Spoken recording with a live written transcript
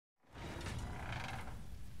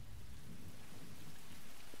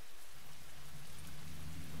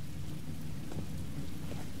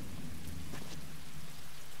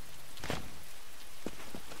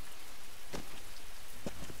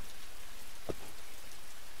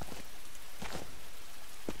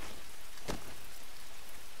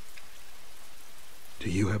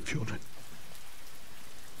you have children?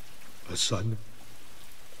 A son?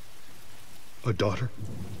 A daughter?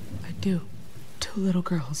 I do. 2 little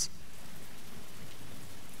girls.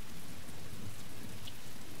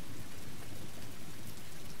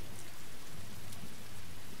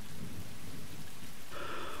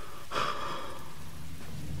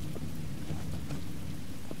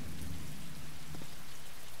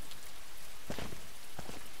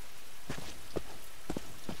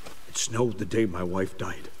 It snowed the day my wife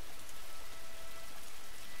died.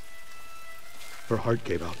 Her heart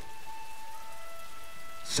gave out.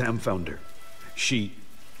 Sam found her. She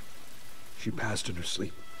passed in her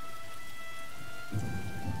sleep.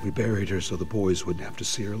 We buried her so the boys wouldn't have to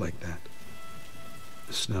see her like that.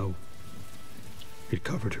 The snow, it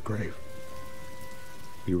covered her grave.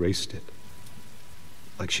 We erased it,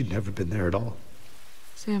 like she'd never been there at all.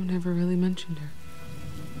 Sam never really mentioned her.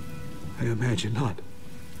 I imagine not,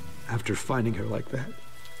 after finding her like that.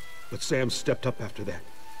 But Sam stepped up after that.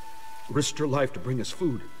 Risked her life to bring us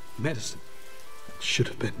food, medicine. It should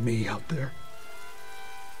have been me out there.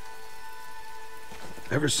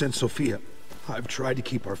 Ever since Sophia, I've tried to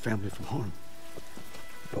keep our family from harm.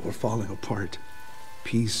 But we're falling apart,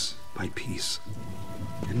 piece by piece.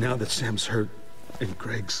 And now that Sam's hurt, and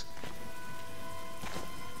Greg's,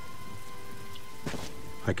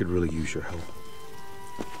 I could really use your help.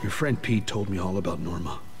 Your friend Pete told me all about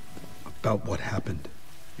Norma, about what happened.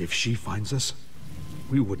 If she finds us,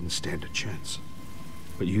 we wouldn't stand a chance.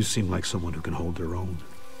 But you seem like someone who can hold their own.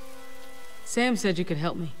 Sam said you could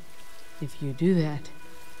help me. If you do that,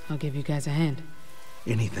 I'll give you guys a hand.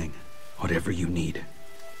 Anything, whatever you need.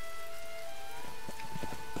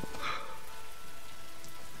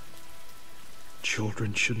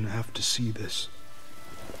 Children shouldn't have to see this.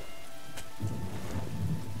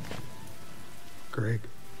 Greg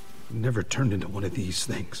never turned into one of these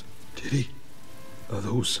things, did he?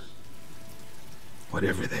 Those,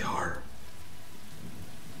 whatever they are.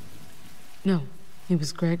 No, he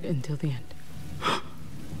was Greg until the end.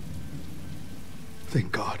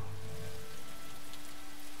 Thank God.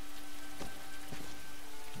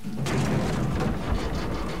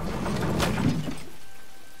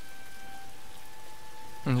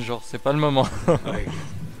 Genre, c'est pas le moment.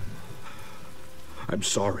 I'm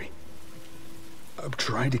sorry. I'm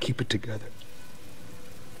trying to keep it together.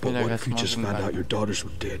 But what if you just found out your daughters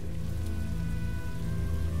were dead?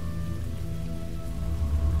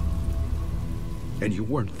 And you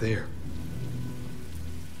weren't there.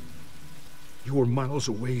 You were miles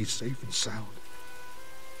away, safe and sound.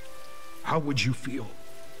 How would you feel?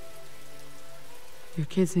 Your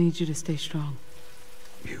kids need you to stay strong.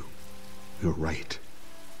 You're right.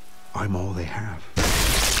 I'm all they have.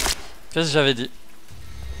 Qu'est-ce que j'avais dit?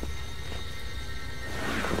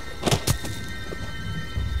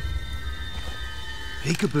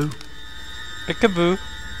 Peekaboo. Peekaboo.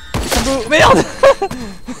 Peekaboo. Merde.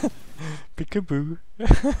 Peekaboo.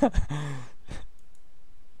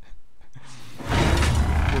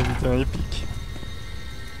 Putain, épique.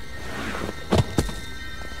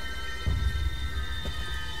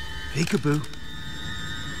 Peekaboo.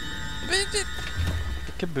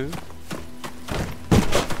 Peekaboo.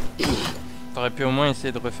 T'aurais pu au moins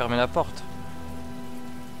essayer de refermer la porte.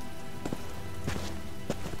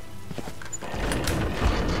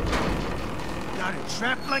 Got it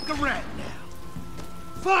trapped like a rat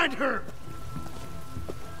now. Find her.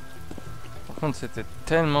 Par contre, c'était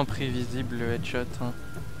tellement prévisible le headshot. Hein.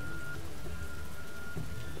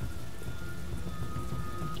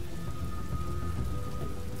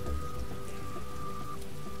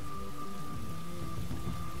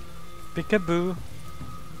 Peekaboo.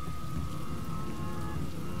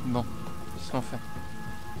 Bon, qu'est-ce qu'on fait?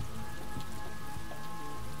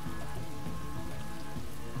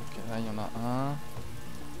 Ok, là il y en a un.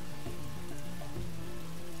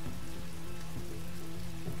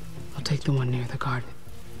 I'll take the one near the garden.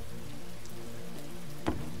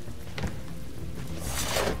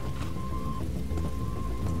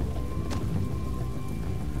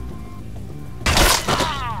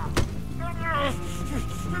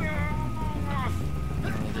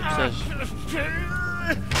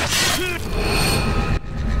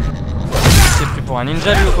 C'est plus pour un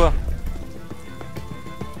ninja lui ou quoi?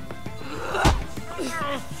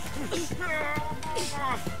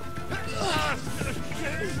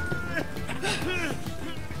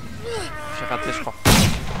 J'ai raté je crois.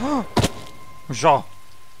 Oh, genre.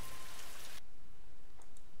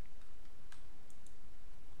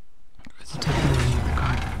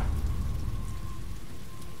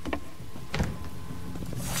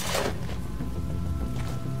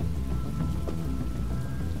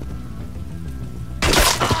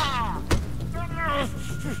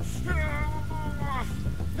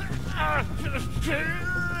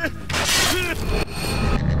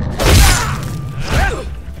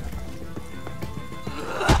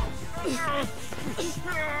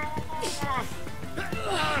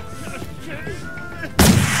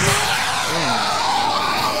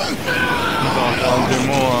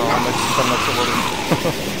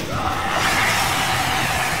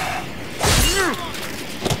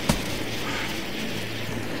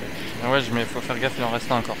 Ouais, mais faut faire gaffe, il en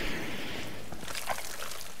reste un encore.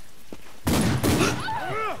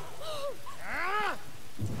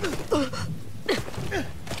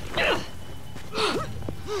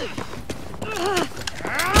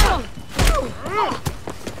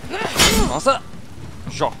 Comment ça?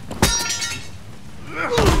 Genre.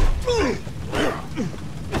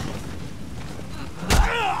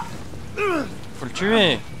 Faut le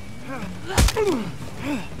tuer.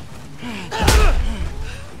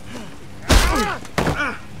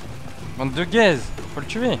 Bande de gaze, faut le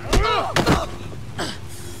tuer. Ah,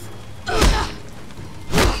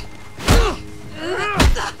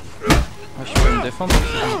 je peux me défendre.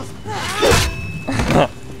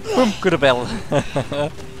 Boum, coup de belle.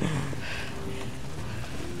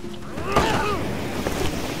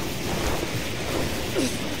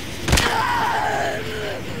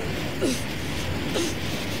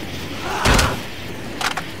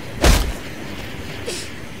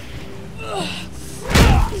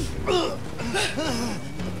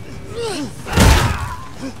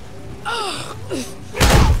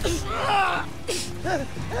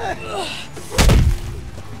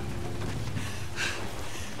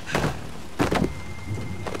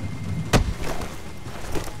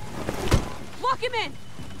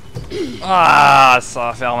 Ah, ça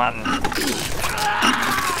va faire mal.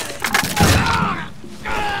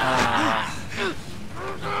 Ah.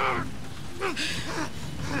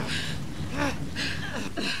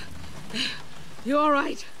 You all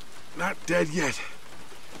right? Not dead yet.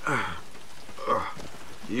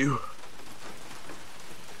 You?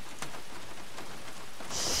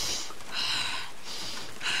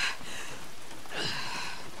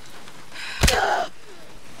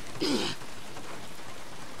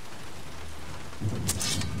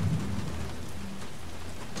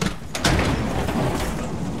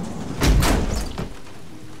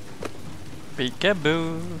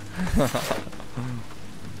 Peekaboo.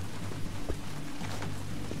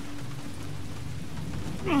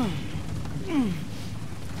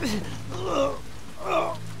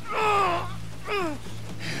 Oh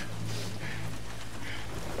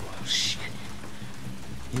shit.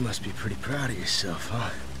 You must be pretty proud of yourself,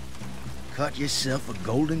 huh? Caught yourself a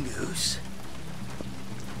golden goose.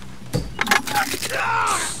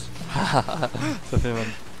 Ça fait mal.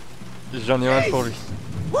 J'en ai un pour lui.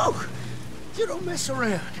 Whoa! You don't mess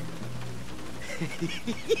around.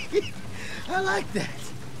 I like that.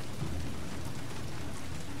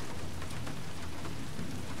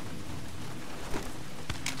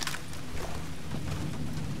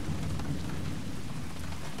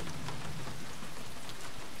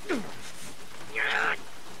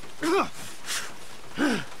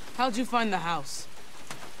 How'd you find the house?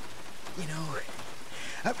 You know,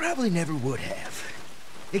 I probably never would have.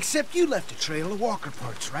 Except you left a trail of walker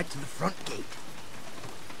parts right to the front gate.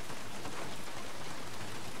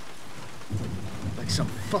 Like some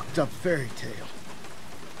fucked up fairy tale.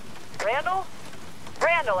 Randall?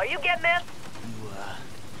 Randall, are you getting this? You,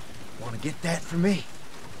 wanna get that for me?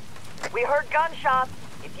 We heard gunshots.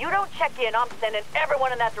 If you don't check in, I'm sending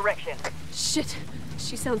everyone in that direction. Shit.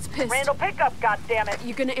 She sounds pissed. Randall, pick up, goddammit.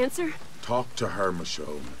 You gonna answer? Talk to her,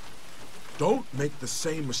 Michonne. Don't make the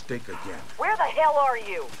same mistake again. Where the hell are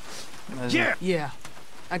you? Yeah. Yeah.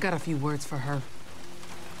 I got a few words for her.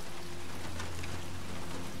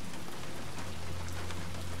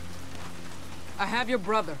 I have your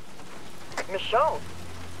brother. Michonne?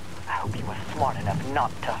 I hope you were smart enough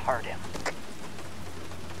not to hurt him.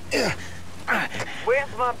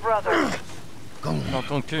 Where's my brother? Go on. Dans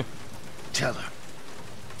ton cul. Tell her.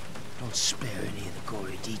 Don't spare any of the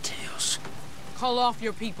gory details. Call off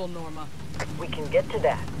your people, Norma. We can get to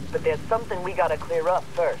that, but there's something we gotta clear up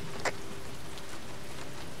first.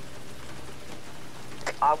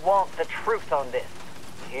 I want the truth on this.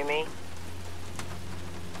 Hear me?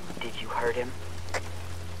 Did you hurt him?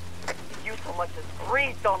 If you so much as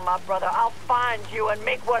breathed on my brother, I'll find you and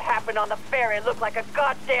make what happened on the ferry look like a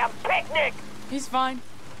goddamn picnic! He's fine.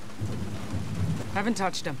 Haven't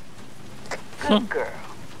touched him. Good girl.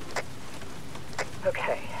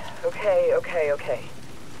 Okay.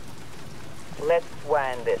 Let's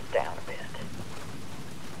wind this down a bit.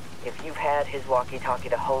 If you've had his walkie-talkie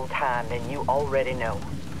the whole time, then you already know.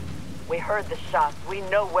 We heard the shots. We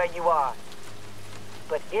know where you are.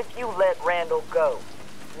 But if you let Randall go,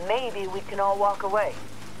 maybe we can all walk away.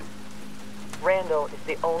 Randall is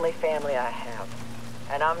the only family I have,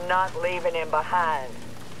 and I'm not leaving him behind.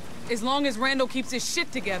 As long as Randall keeps his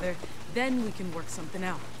shit together, then we can work something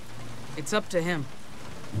out. It's up to him.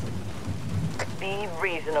 Be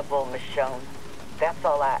reasonable, Michonne. That's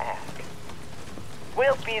all I ask.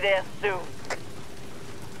 We'll be there soon.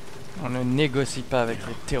 On ne négocie pas avec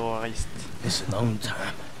les terroristes. This alone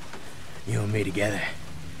time, you and me together,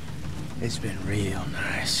 it's been real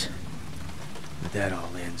nice. But that all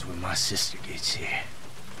ends when my sister gets here.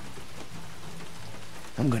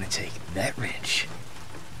 I'm gonna take that wrench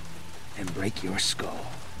and break your skull.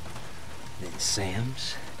 Then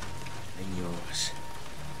Sam's, then yours.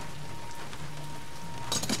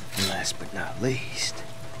 And last but not least,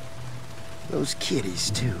 those kitties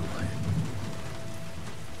too.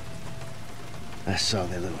 I saw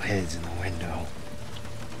their little heads in the window.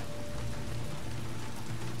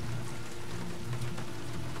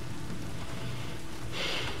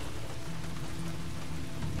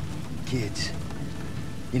 Kids,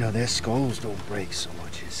 you know, their skulls don't break so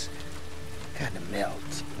much as kind of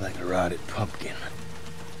melt like a rotted pumpkin.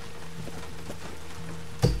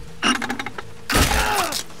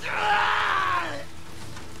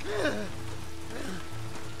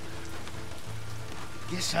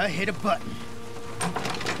 Guess I hit a button.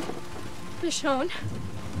 Michonne.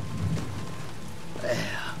 Well,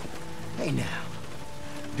 hey now,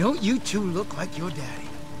 don't you two look like your daddy?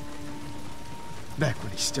 Back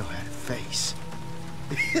when he still had a face.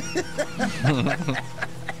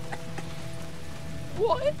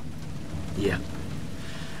 What? Yeah,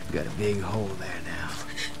 got a big hole there now.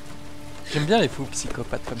 J'aime bien les fous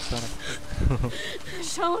psychopathes comme ça. Là.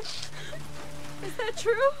 Michonne? Is that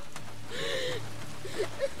true?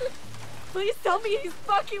 Please tell me he's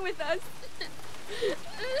fucking with us.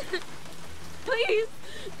 Please.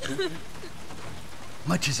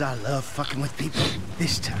 Much as I love fucking with people,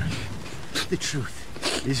 this time, the truth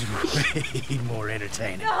is way more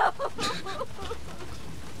entertaining. No.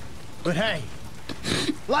 But hey,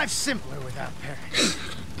 life's simpler without parents.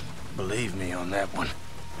 Believe me on that one.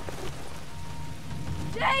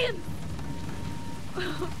 James!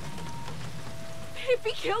 If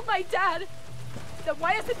he killed my dad, then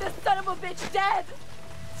why isn't this son of a bitch dead?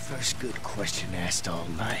 First good question asked all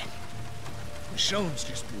night. Michonne's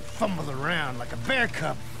just been fumbling around like a bear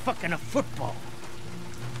cub fucking a football.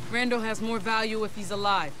 Randall has more value if he's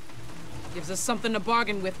alive. Gives us something to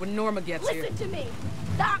bargain with when Norma gets here. Listen to me.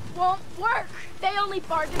 That won't work. They only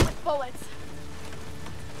bargain with bullets.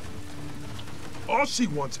 All she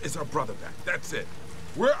wants is her brother back. That's it.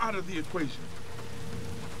 We're out of the equation.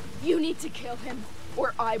 You need to kill him,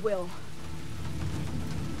 or I will.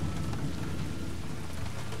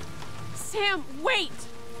 Sam, wait!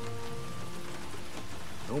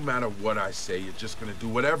 No matter what I say, you're just gonna do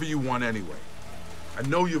whatever you want anyway. I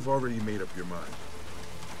know you've already made up your mind.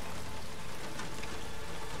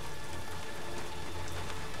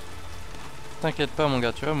 T'inquiète pas mon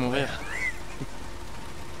gars, tu vas mourir.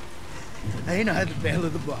 I ain't had the bell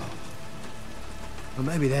of the ball. Well,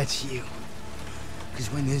 maybe that's you. Because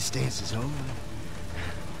when this dance is over,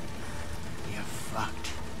 you're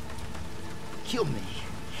fucked. Kill me,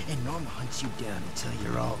 and Norma hunts you down until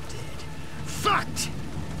you're all dead. Fucked!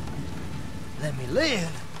 Let me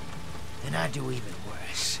live, and I do even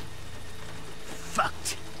worse.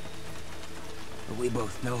 Fucked. But we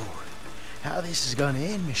both know how this is gonna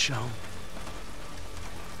end, Michonne.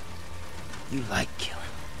 You like killing.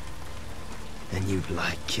 And you'd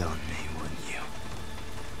like killing me, wouldn't you?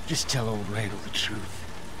 Just tell old Randall the truth.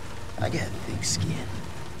 I got thick skin.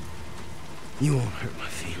 You won't hurt my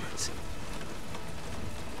feelings.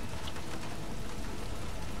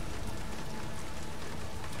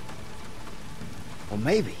 Or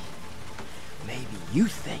maybe you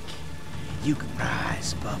think you can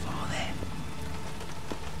rise above all that.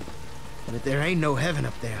 But there ain't no heaven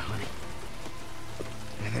up there, honey.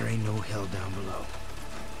 And there ain't no hell down below.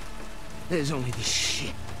 There's only this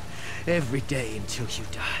shit every day until you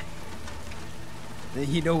die. Then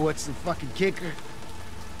you know what's the fucking kicker?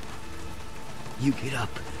 You get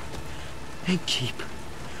up and keep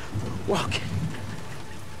walking.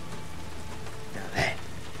 Now that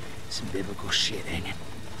is some biblical shit, ain't it?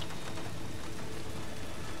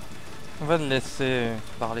 On va le laisser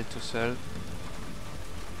parler tout seul.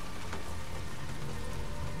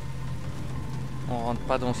 On rentre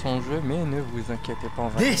pas dans son jeu, mais ne vous inquiétez pas, on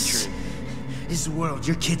va le This tuer. is the world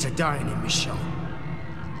your kids are dying in, Michonne.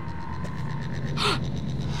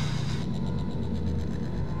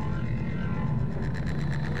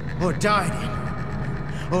 Or died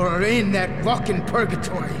in. Or are in that fucking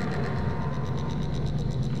purgatory.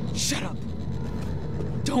 Shut up.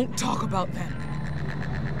 Don't talk about them.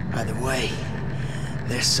 Either way,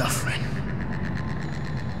 they're suffering.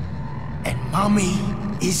 And Mommy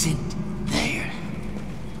isn't there.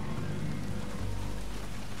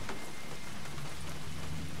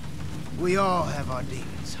 We all have our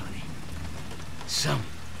demons, honey. Some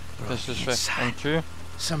are Qu'est-ce que je fais? On inside. le tue?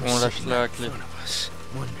 Some On are lâche sitting la right in clé. front of us,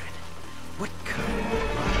 wondering What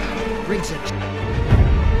kind of brings a